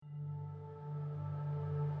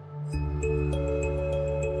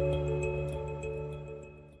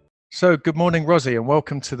So, good morning, Rosie, and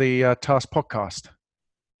welcome to the Task Podcast.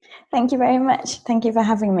 Thank you very much. Thank you for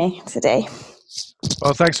having me today.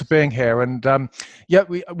 Well, thanks for being here. And yeah,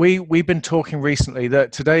 we've been talking recently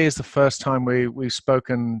that today is the first time we've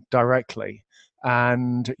spoken directly,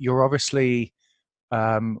 and you're obviously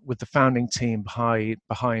with the founding team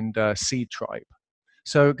behind Seed Tribe.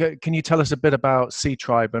 So, can you tell us a bit about Seed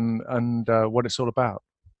Tribe and what it's all about?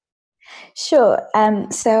 Sure.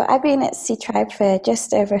 So I've been at Seed Tribe for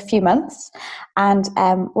just over a few months, and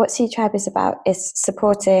what Seed Tribe is about is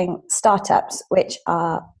supporting startups which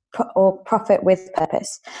are or profit with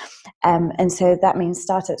purpose. And so that means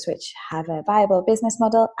startups which have a viable business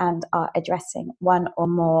model and are addressing one or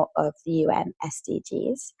more of the UN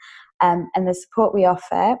SDGs. And the support we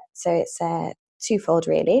offer, so it's twofold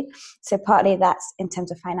really. So partly that's in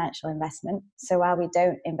terms of financial investment. So while we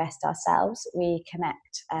don't invest ourselves, we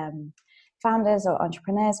connect founders or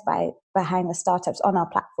entrepreneurs behind the startups on our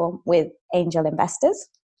platform with angel investors.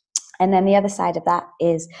 And then the other side of that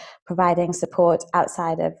is providing support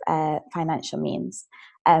outside of financial means.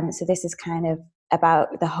 So this is kind of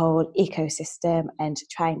about the whole ecosystem and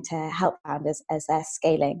trying to help founders as they're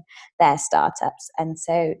scaling their startups. And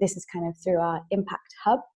so this is kind of through our Impact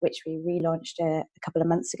Hub, which we relaunched a couple of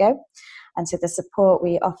months ago. And so the support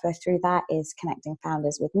we offer through that is connecting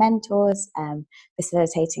founders with mentors,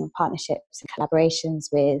 facilitating partnerships and collaborations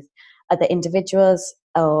with other individuals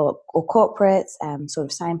or corporates,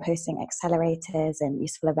 sort of signposting accelerators and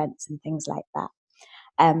useful events and things like that.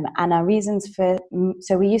 And our reasons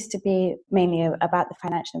so we used to be mainly about the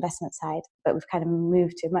financial investment side, but we've kind of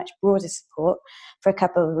moved to much broader support for a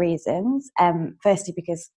couple of reasons. Firstly,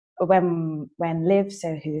 because when Liv,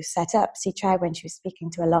 so who set up Seed Tribe, when she was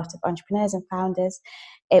speaking to a lot of entrepreneurs and founders,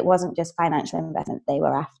 it wasn't just financial investment they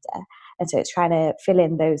were after. And so it's trying to fill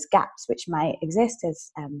in those gaps which might exist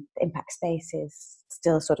as the impact space is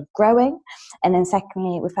still sort of growing. And then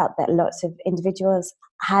secondly, we felt that lots of individuals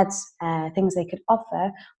had things they could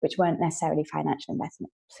offer which weren't necessarily financial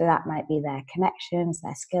investment. So that might be their connections,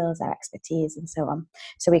 their skills, their expertise, and so on.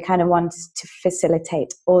 So we kind of wanted to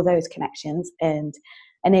facilitate all those connections and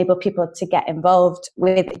enable people to get involved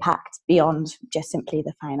with impact beyond just simply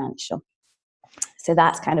the financial. So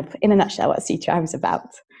that's kind of, in a nutshell, what Seed Tribe is about.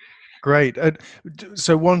 Great.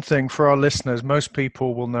 So one thing for our listeners, most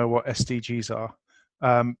people will know what SDGs are,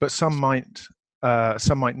 but some might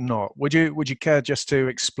not. Would you care just to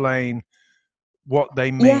explain what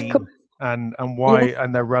they mean? Yeah, cool. and why,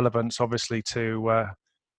 and their relevance, obviously, to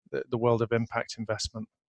the world of impact investment?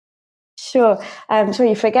 Sure. I'm sure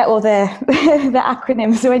you forget all the the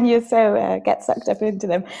acronyms when you get sucked up into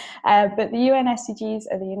them. But the UN SDGs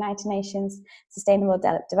are the United Nations Sustainable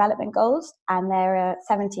Development Goals, and there are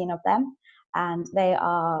 17 of them, and they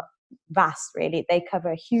are vast, really. They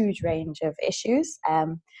cover a huge range of issues,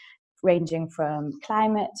 ranging from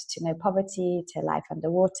climate to no poverty to life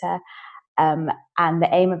underwater. And the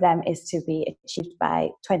aim of them is to be achieved by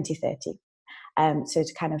 2030. So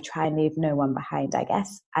to kind of try and leave no one behind, I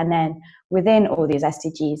guess. And then within all these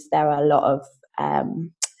SDGs, there are a lot of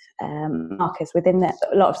markers within them,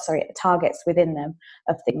 targets within them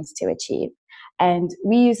of things to achieve. And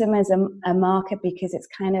we use them as a marker because it's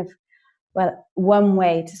kind of, one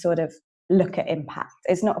way to sort of look at impact.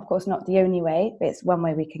 It's not, of course, not the only way, but it's one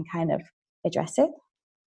way we can kind of address it.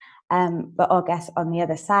 But I guess on the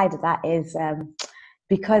other side of that is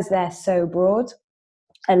because they're so broad,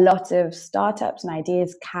 a lot of startups and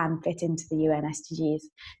ideas can fit into the UN SDGs.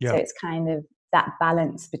 Yeah. So it's kind of that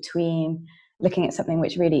balance between looking at something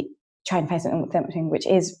which really trying to find something which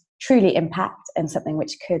is truly impact and something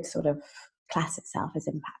which could sort of class itself as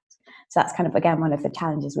impact. So that's kind of, again, one of the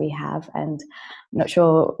challenges we have. And I'm not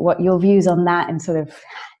sure what your views on that and sort of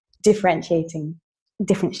differentiating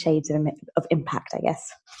different shades of impact, I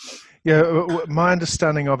guess. Yeah, my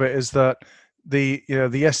understanding of it is that the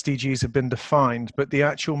SDGs have been defined, but the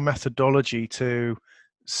actual methodology to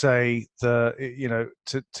say to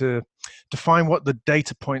define what the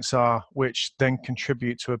data points are, which then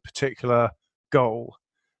contribute to a particular goal,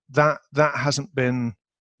 that hasn't been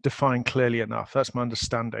defined clearly enough. That's my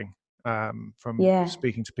understanding from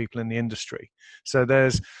speaking to people in the industry. So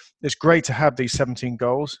it's great to have these 17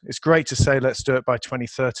 goals. It's great to say let's do it by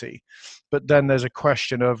 2030, but then there's a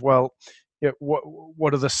question of, well,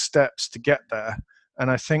 what are the steps to get there? And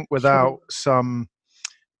I think without some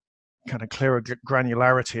kind of clearer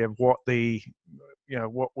granularity of what the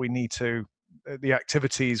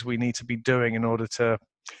activities we need to be doing in order to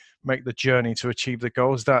make the journey to achieve the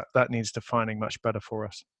goals, that needs defining much better for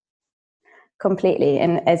us. Completely.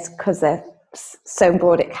 And it's because they're so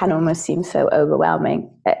broad, it can almost seem so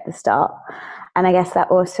overwhelming at the start. And I guess that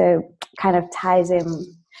also kind of ties in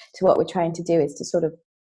So what we're trying to do is to sort of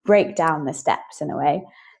break down the steps in a way.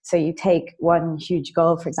 So you take one huge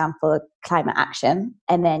goal, for example, climate action,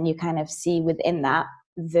 and then you kind of see within that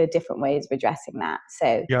the different ways of addressing that.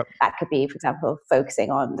 So Yep. that could be, for example,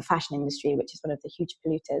 focusing on the fashion industry, which is one of the huge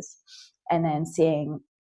polluters, and then seeing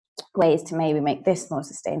ways to maybe make this more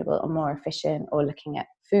sustainable or more efficient, or looking at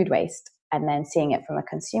food waste and then seeing it from a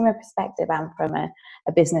consumer perspective and from a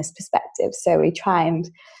business perspective. So we try and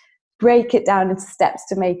break it down into steps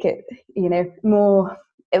to make it, more,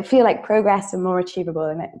 it feel like progress and more achievable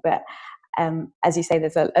in it. But as you say,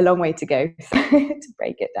 there's a long way to go. To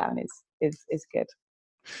break it down is good.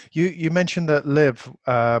 You mentioned that Liv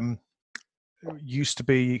used to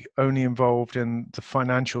be only involved in the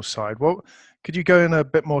financial side. Could you go in a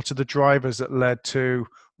bit more to the drivers that led to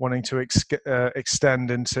wanting to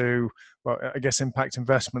extend into, well, I guess, impact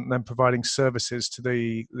investment, and then providing services to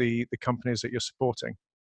the companies that you're supporting?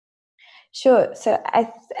 Sure. So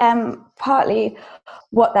partly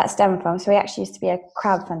what that stemmed from. So we actually used to be a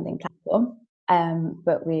crowdfunding platform,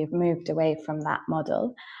 but we've moved away from that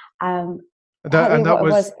model.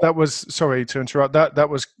 That was sorry to interrupt. That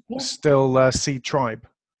was still Seed Tribe.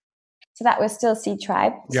 So that was still Seed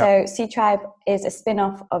Tribe. Yeah. So Seed Tribe is a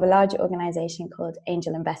spin-off of a larger organization called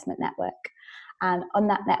Angel Investment Network. And on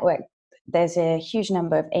that network, there's a huge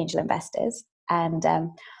number of angel investors. And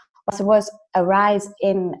whilst there was a rise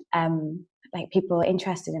in like people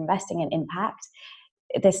interested in investing in impact,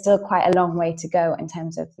 there's still quite a long way to go in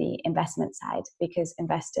terms of the investment side, because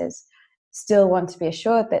investors still want to be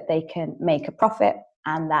assured that they can make a profit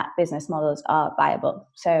and that business models are viable.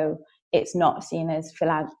 So it's not seen as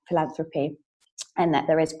philanthropy, and that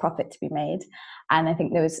there is profit to be made. And I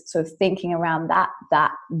think there was sort of thinking around that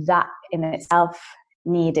in itself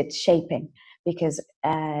needed shaping, because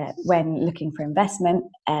when looking for investment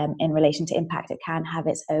in relation to impact, it can have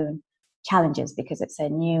its own challenges because it's a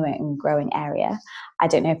new and growing area. I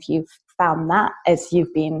don't know if you've found that as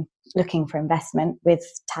you've been looking for investment with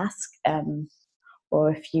Task,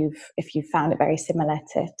 or if you've found it very similar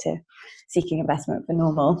to seeking investment for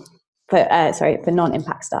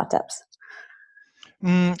non-impact startups.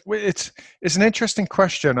 It's an interesting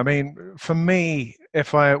question. I mean, for me,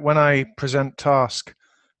 when I present Task,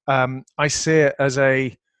 I see it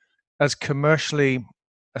as commercially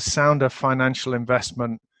a sounder financial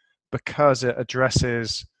investment because it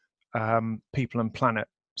addresses people and planet.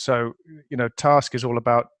 So, Task is all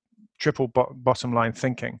about triple bottom line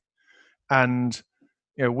thinking, and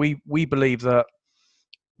we believe that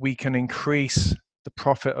we can increase the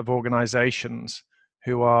profit of organizations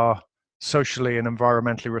who are socially and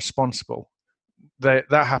environmentally responsible. That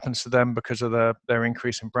happens to them because of their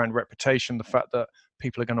increase in brand reputation, the fact that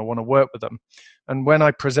people are going to want to work with them. And when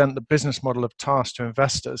I present the business model of Task to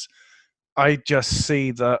investors, I just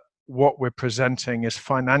see that what we're presenting is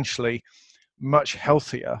financially much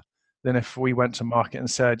healthier than if we went to market and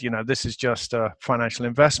said, this is just a financial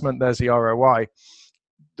investment, there's the ROI.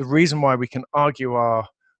 The reason why we can argue our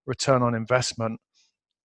return on investment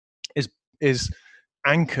is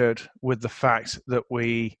anchored with the fact that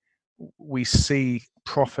we see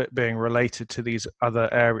profit being related to these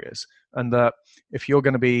other areas, and that if you're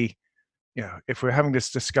going to be, if we're having this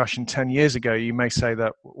discussion 10 years ago, you may say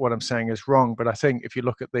that what I'm saying is wrong. But I think if you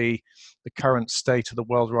look at the current state of the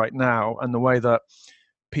world right now, and the way that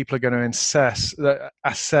people are going to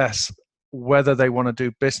assess whether they want to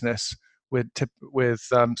do business with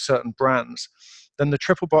certain brands, then the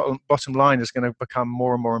triple bottom line is going to become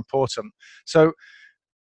more and more important. So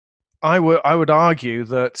I would argue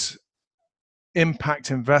that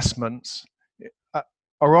impact investments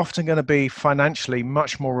are often going to be financially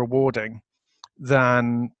much more rewarding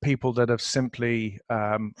than people that have simply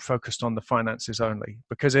focused on the finances only,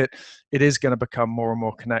 because it is going to become more and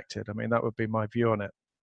more connected. I mean, that would be my view on it.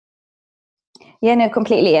 Yeah, no,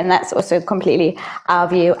 completely. And that's also completely our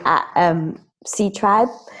view at Seed Tribe.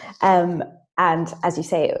 And as you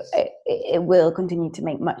say, it will continue to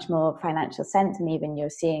make much more financial sense. And even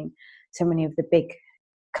you're seeing so many of the big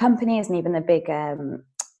companies and even the big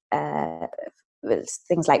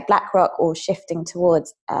things like BlackRock all shifting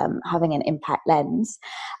towards having an impact lens.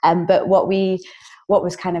 But what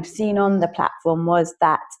was kind of seen on the platform was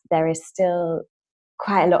that there is still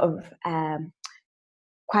quite a lot of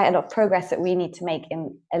progress that we need to make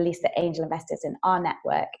in at least the angel investors in our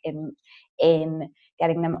network in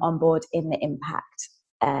getting them on board in the impact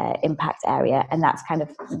area. And that's kind of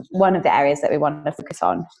one of the areas that we want to focus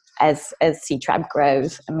on as Seed Tribe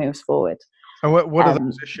grows and moves forward. And what are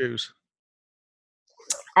those issues?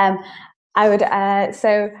 So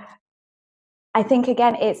I think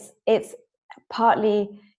again, it's partly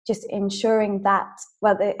just ensuring that,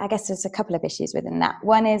 well, I guess there's a couple of issues within that.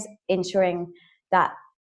 One is ensuring that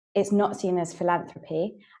it's not seen as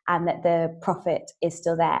philanthropy and that the profit is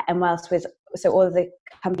still there. And whilst so all of the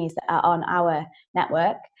companies that are on our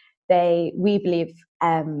network, we believe,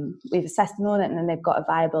 we've assessed them all and then they've got a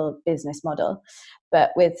viable business model.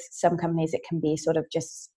 But with some companies, it can be sort of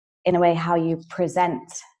just, in a way, how you present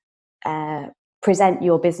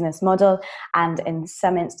your business model. And in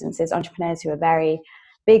some instances, entrepreneurs who are very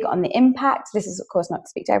big on the impact, this is of course not to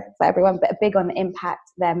speak for everyone, but big on the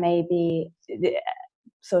impact, there may be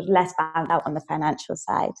sort of less balanced out on the financial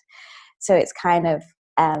side. So it's kind of,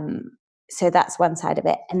 so that's one side of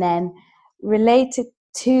it. And then related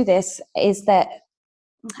to this is that,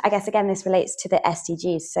 I guess again, this relates to the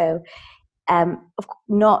SDGs. So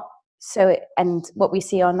and what we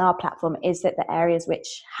see on our platform is that the areas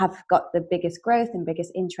which have got the biggest growth and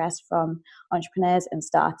biggest interest from entrepreneurs and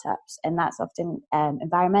startups, and that's often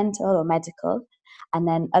environmental or medical. And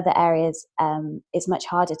then other areas, it's much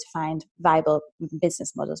harder to find viable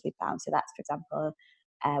business models, we found. So that's, for example,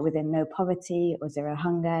 within no poverty or zero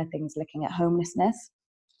hunger, things looking at homelessness.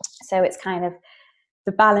 So it's kind of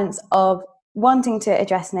the balance of wanting to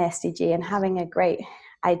address an SDG and having a great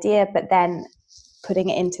idea, but then putting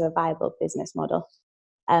it into a viable business model.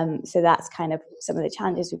 So that's kind of some of the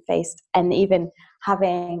challenges we've faced, and even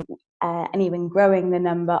having and even growing the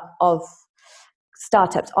number of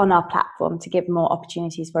startups on our platform to give more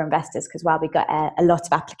opportunities for investors. Because while we got a lot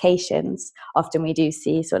of applications, often we do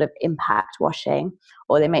see sort of impact washing,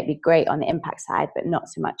 or they might be great on the impact side, but not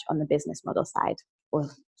so much on the business model side, or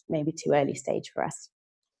maybe too early stage for us.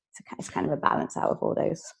 So it's kind of a balance out of all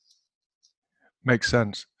those. Makes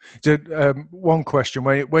sense. One question: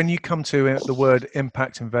 when you come to the word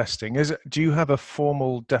impact investing, do you have a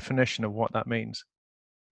formal definition of what that means?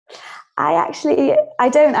 I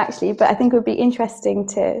don't actually, but I think it would be interesting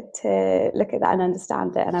to look at that and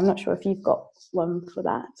understand it. And I'm not sure if you've got one for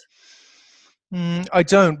that. I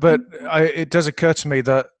don't, but it does occur to me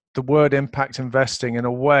that the word impact investing, in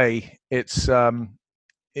a way, it's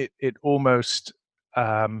it almost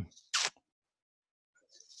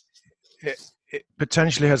it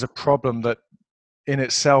potentially has a problem that in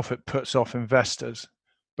itself it puts off investors,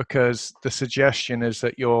 because the suggestion is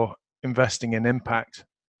that you're investing in impact,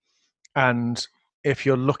 and if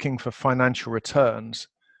you're looking for financial returns,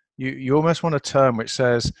 you almost want a term which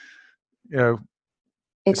says, you know,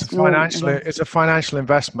 it's a financial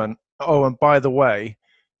investment. Oh, and by the way,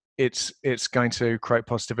 it's going to create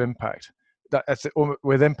positive impact.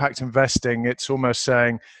 With impact investing, it's almost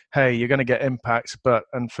saying, hey, you're going to get impact,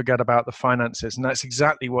 and forget about the finances. And that's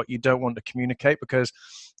exactly what you don't want to communicate, because,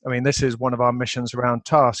 I mean, this is one of our missions around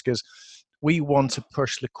Task, is we want to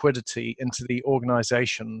push liquidity into the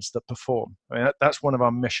organizations that perform. I mean, that's one of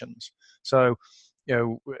our missions. So, you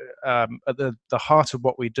know, at the heart of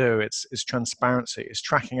what we do, it's transparency, it's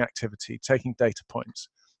tracking activity, taking data points,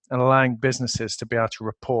 and allowing businesses to be able to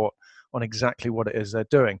report on exactly what it is they're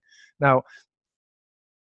doing. Now,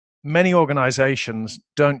 many organizations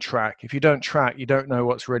don't track. If you don't track, you don't know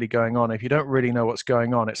what's really going on. If you don't really know what's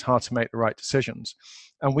going on, it's hard to make the right decisions.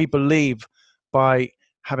 And we believe by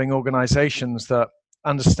having organizations that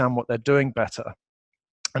understand what they're doing better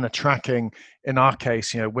and are tracking, in our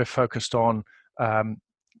case, you know, we're focused on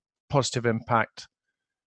positive impact,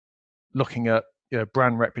 looking at, you know,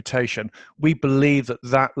 brand reputation. We believe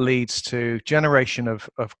that leads to generation of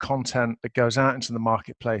content that goes out into the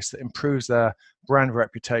marketplace that improves their brand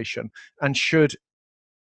reputation and should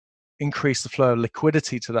increase the flow of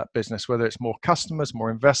liquidity to that business, whether it's more customers,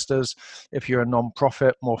 more investors, if you're a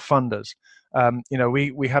non-profit, more funders. You know,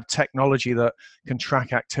 we have technology that can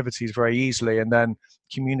track activities very easily and then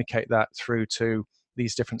communicate that through to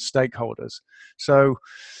these different stakeholders. So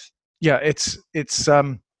yeah, it's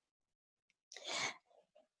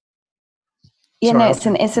yeah, no, it's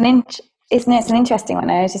an interesting one.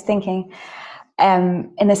 I was just thinking,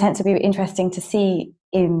 in the sense of, it would be interesting to see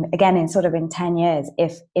in 10 years,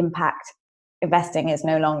 if impact investing is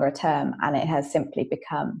no longer a term and it has simply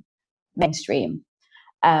become mainstream.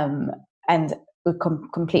 And we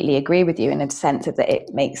completely agree with you in a sense of that it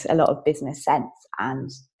makes a lot of business sense. And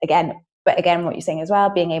again, what you're saying as well,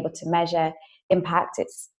 being able to measure impact,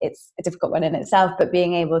 it's a difficult one in itself, but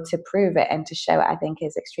being able to prove it and to show it, I think,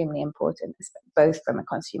 is extremely important, both from a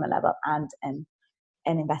consumer level and an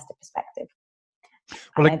investor perspective.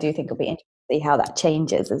 Well, and I do think it'll be interesting to see how that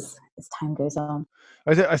changes as time goes on.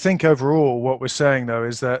 I think overall what we're saying, though,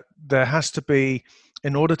 is that there has to be,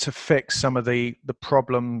 in order to fix some of the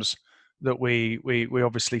problems that we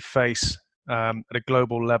obviously face at a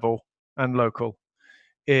global level and local,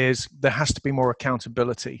 is there has to be more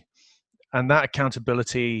accountability. that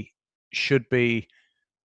accountability should be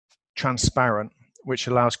transparent, which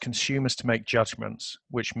allows consumers to make judgments,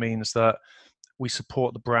 which means that we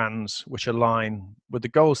support the brands which align with the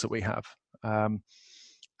goals that we have,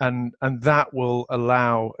 and that will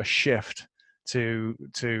allow a shift to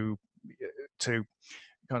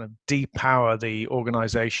kind of depower the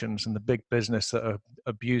organizations and the big business that are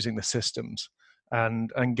abusing the systems,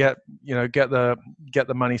 and get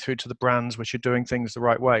the money through to the brands which are doing things the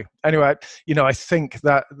right way. Anyway, I think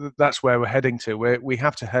that's where we're heading to. We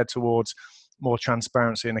have to head towards more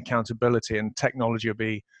transparency and accountability, and technology will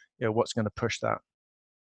be what's going to push that.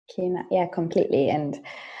 Yeah, completely. And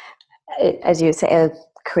as you say, it'll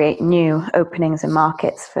create new openings and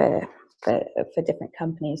markets for different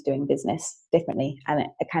companies doing business differently, and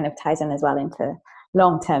it kind of ties in as well into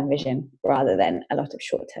long-term vision rather than a lot of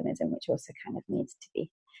short-termism, which also kind of needs to be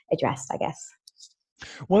addressed, I guess.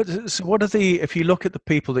 What are if you look at the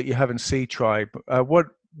people that you have in C Tribe, what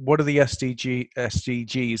are the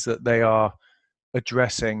SDGs that they are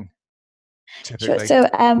addressing typically?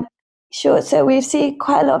 Sure. So we've seen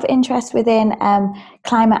quite a lot of interest within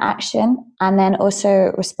climate action, and then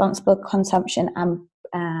also responsible consumption and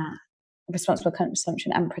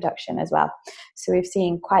production as well. So we've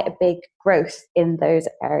seen quite a big growth in those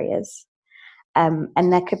areas,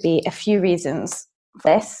 and there could be a few reasons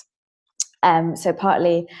for this. So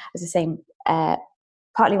partly, as I was saying,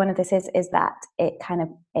 partly one of this is that it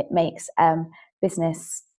makes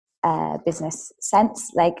business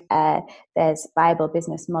sense. Like there's viable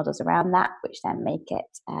business models around that, which then make it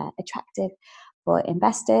attractive for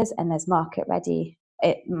investors, and there's markets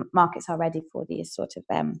are ready for these sort of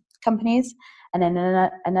companies. And then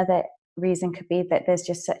another reason could be that there's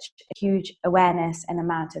just such a huge awareness and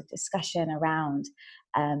amount of discussion around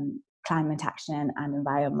climate action and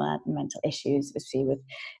environmental issues. We see with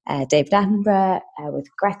David Attenborough, with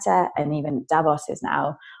Greta, and even Davos is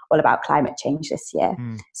now all about climate change this year.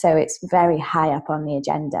 So it's very high up on the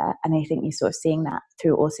agenda, and I think you're sort of seeing that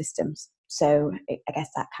through all systems. So I guess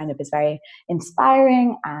that kind of is very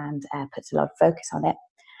inspiring and puts a lot of focus on it.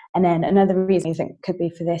 And then another reason I think could be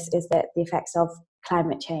for this is that the effects of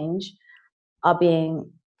climate change are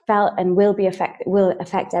being felt and will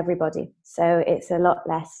affect everybody. So it's a lot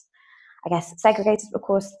less, I guess, segregated. Of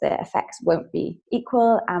course, the effects won't be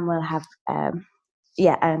equal, and will have and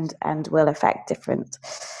will affect different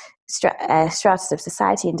stratas of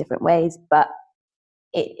society in different ways. But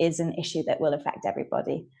it is an issue that will affect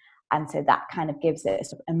everybody. And so that kind of gives it a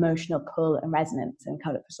sort of emotional pull and resonance, and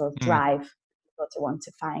kind of sort of drive people to want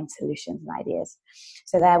to find solutions and ideas.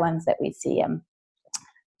 So they're ones that we see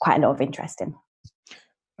quite a lot of interest in.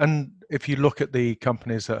 And if you look at the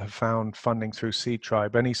companies that have found funding through C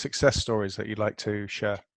Tribe, any success stories that you'd like to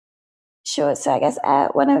share? Sure. So I guess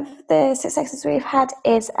one of the successes we've had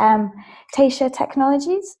is Teysha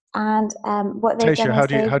Technologies, and what they've done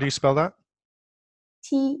is how do you spell that?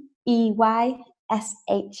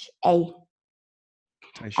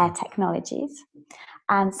 TEYSHA Technologies.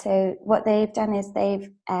 And so what they've done is they've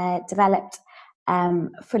developed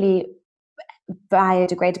fully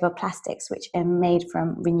biodegradable plastics, which are made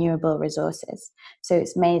from renewable resources. So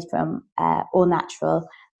it's made from all natural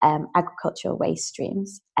agricultural waste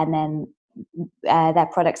streams, and then their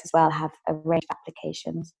products as well have a range of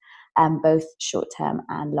applications, both short-term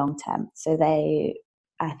and long-term. So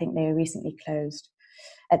I think they were recently closed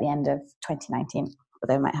at the end of 2019,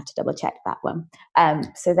 although I might have to double check that one.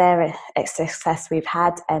 So they're a success we've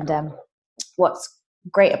had, and what's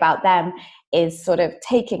great about them is sort of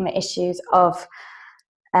taking the issues of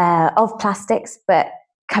plastics, but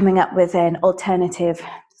coming up with an alternative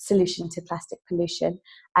solution to plastic pollution.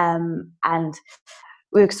 And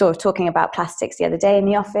we were sort of talking about plastics the other day in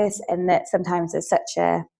the office, and that sometimes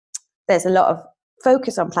there's a lot of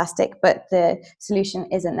focus on plastic, but the solution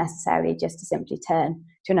isn't necessarily just to simply turn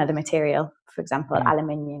to another material, for example,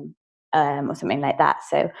 aluminium or something like that.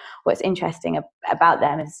 So what's interesting about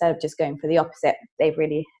them is, instead of just going for the opposite, they've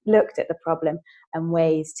really looked at the problem and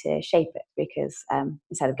ways to shape it, because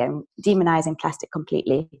instead of demonizing plastic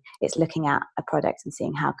completely, it's looking at a product and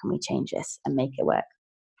seeing how can we change this and make it work.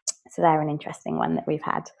 So they're an interesting one that we've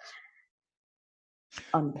had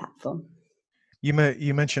on the platform. You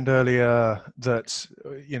mentioned earlier that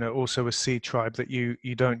also with C Tribe that you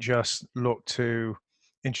don't just look to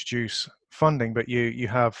introduce funding, but you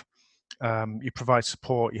have you provide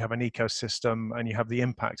support, you have an ecosystem, and you have the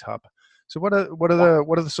Impact Hub. So what are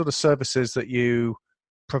the sort of services that you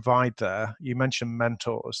provide there? You mentioned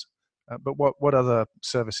mentors, but what other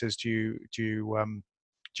services do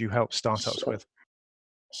you help startups with?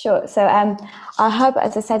 Sure. So our hub,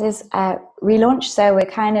 as I said, is relaunched. So we're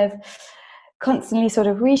kind of constantly sort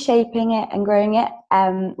of reshaping it and growing it,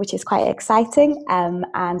 which is quite exciting. And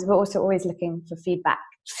we're also always looking for feedback.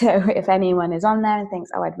 So if anyone is on there and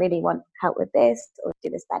thinks, oh, I'd really want help with this or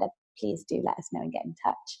do this better, please do let us know and get in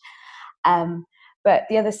touch. But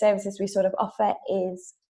the other services we sort of offer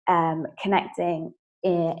is connecting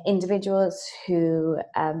individuals who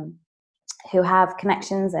have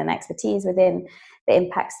connections and expertise within the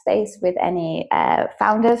impact space with any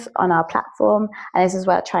founders on our platform, and this is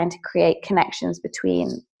where trying to create connections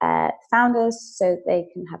between founders so they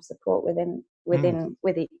can have support with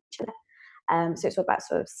each other. So it's all about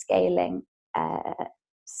sort of scaling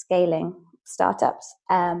startups.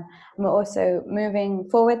 We're also moving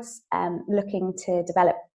forwards, looking to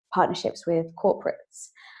develop partnerships with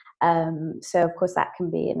corporates. So of course that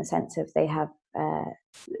can be in the sense of they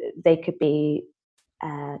could be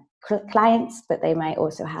clients, but they might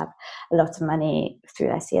also have a lot of money through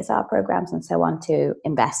their CSR programs and so on to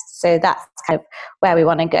invest. So that's kind of where we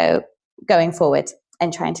want to go going forward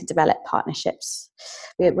and trying to develop partnerships.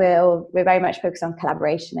 We're very much focused on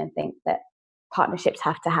collaboration and think that partnerships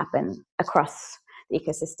have to happen across the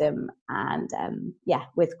ecosystem and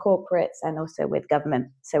with corporates and also with government.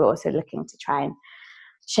 So we're also looking to try and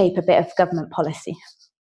shape a bit of government policy.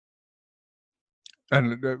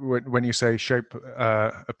 And when you say shape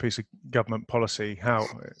a piece of government policy, how?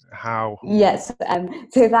 Yes,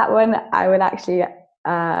 so that one I would actually,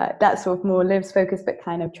 that's sort of more Liv's focus, but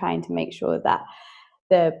kind of trying to make sure that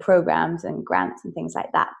the programs and grants and things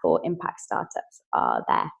like that for impact startups are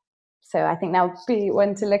there. So I think that would be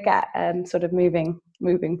one to look at, sort of moving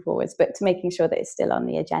forwards, but to making sure that it's still on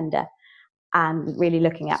the agenda and really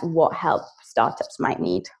looking at what help startups might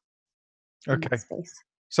need. Okay.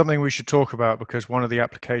 Something we should talk about, because one of the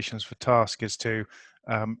applications for Task is to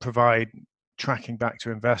provide tracking back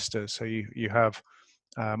to investors. So you have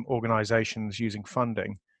organizations using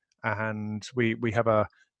funding, and we have a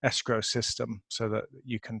escrow system so that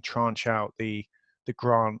you can tranche out the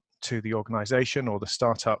grant to the organization or the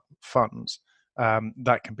startup funds.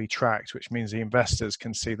 That can be tracked, which means the investors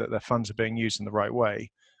can see that their funds are being used in the right way,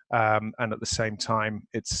 and at the same time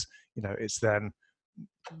it's then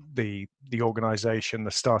the organization,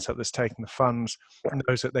 the startup that's taking the funds,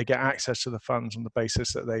 knows that they get access to the funds on the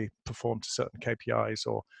basis that they perform to certain KPIs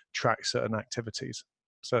or track certain activities.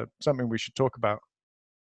 So something we should talk about.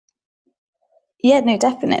 Yeah, no,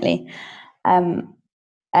 definitely. And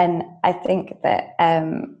I think that,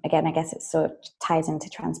 again, I guess it sort of ties into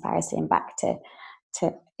transparency and back to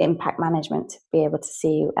impact management, to be able to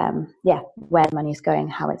see, where the money is going,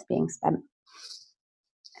 how it's being spent,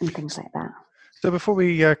 and things like that. So before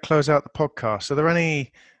we close out the podcast, are there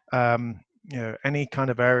any any kind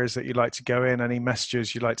of areas that you'd like to go in, any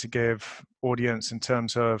messages you'd like to give audience in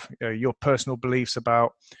terms of your personal beliefs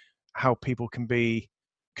about how people can be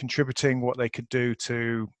contributing, what they could do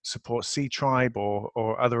to support C-Tribe,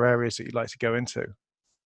 or other areas that you'd like to go into?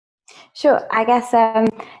 Sure. I guess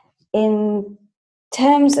in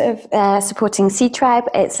terms of supporting C-Tribe,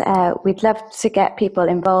 it's we'd love to get people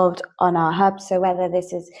involved on our hub. So whether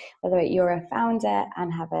you're a founder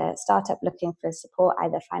and have a startup looking for support,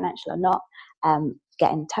 either financial or not,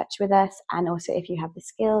 get in touch with us. And also if you have the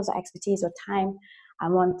skills or expertise or time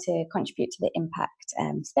and want to contribute to the impact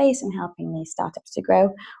space and helping these startups to grow,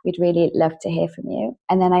 we'd really love to hear from you.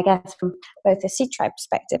 And then I guess from both a C-Tribe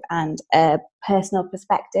perspective and a personal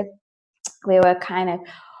perspective, we were kind of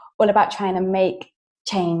all about trying to make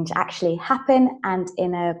change actually happen, and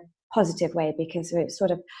in a positive way, because we're sort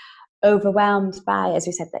of overwhelmed by, as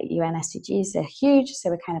we said, that UN SDGs are huge. So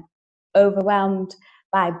we're kind of overwhelmed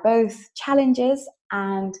by both challenges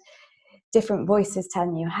and different voices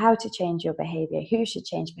telling you how to change your behavior, who should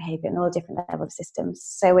change behavior, and all different levels of systems.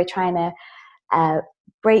 So we're trying to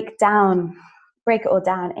break it all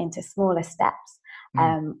down into smaller steps,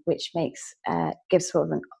 which gives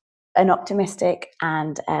sort of an optimistic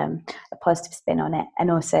and a positive spin on it. And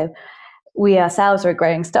also we ourselves are a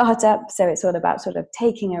growing startup, so it's all about sort of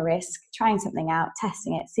taking a risk, trying something out,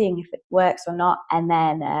 testing it, seeing if it works or not, and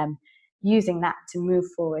then using that to move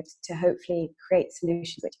forward to hopefully create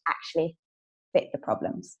solutions which actually fit the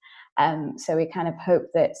problems. So we kind of hope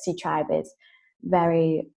that C-Tribe is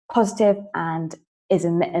very positive and is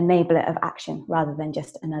an enabler of action rather than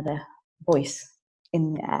just another voice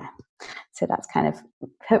in the air. So that's kind of,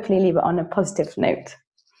 hopefully leave it on a positive note.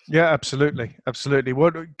 Yeah, absolutely.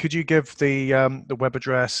 What could you give the web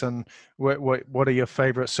address, and what are your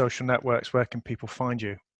favorite social networks? Where can people find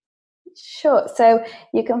you? Sure. So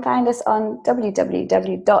you can find us on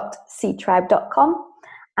www.ctribe.com,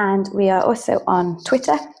 and we are also on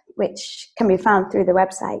Twitter. which can be found through the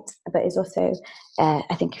website, but is also,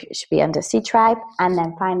 I think it should be under Sea Tribe. And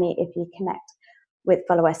then finally, if you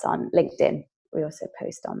follow us on LinkedIn, we also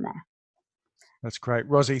post on there. That's great.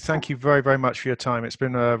 Rosie, thank you very, very much for your time. It's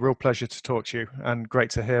been a real pleasure to talk to you, and great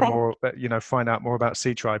to hear more, find out more about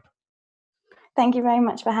Sea Tribe. Thank you very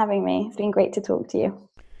much for having me. It's been great to talk to you.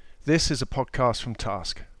 This is a podcast from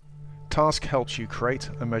Task. Task helps you create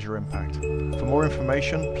and measure impact. For more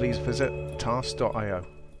information, please visit task.io.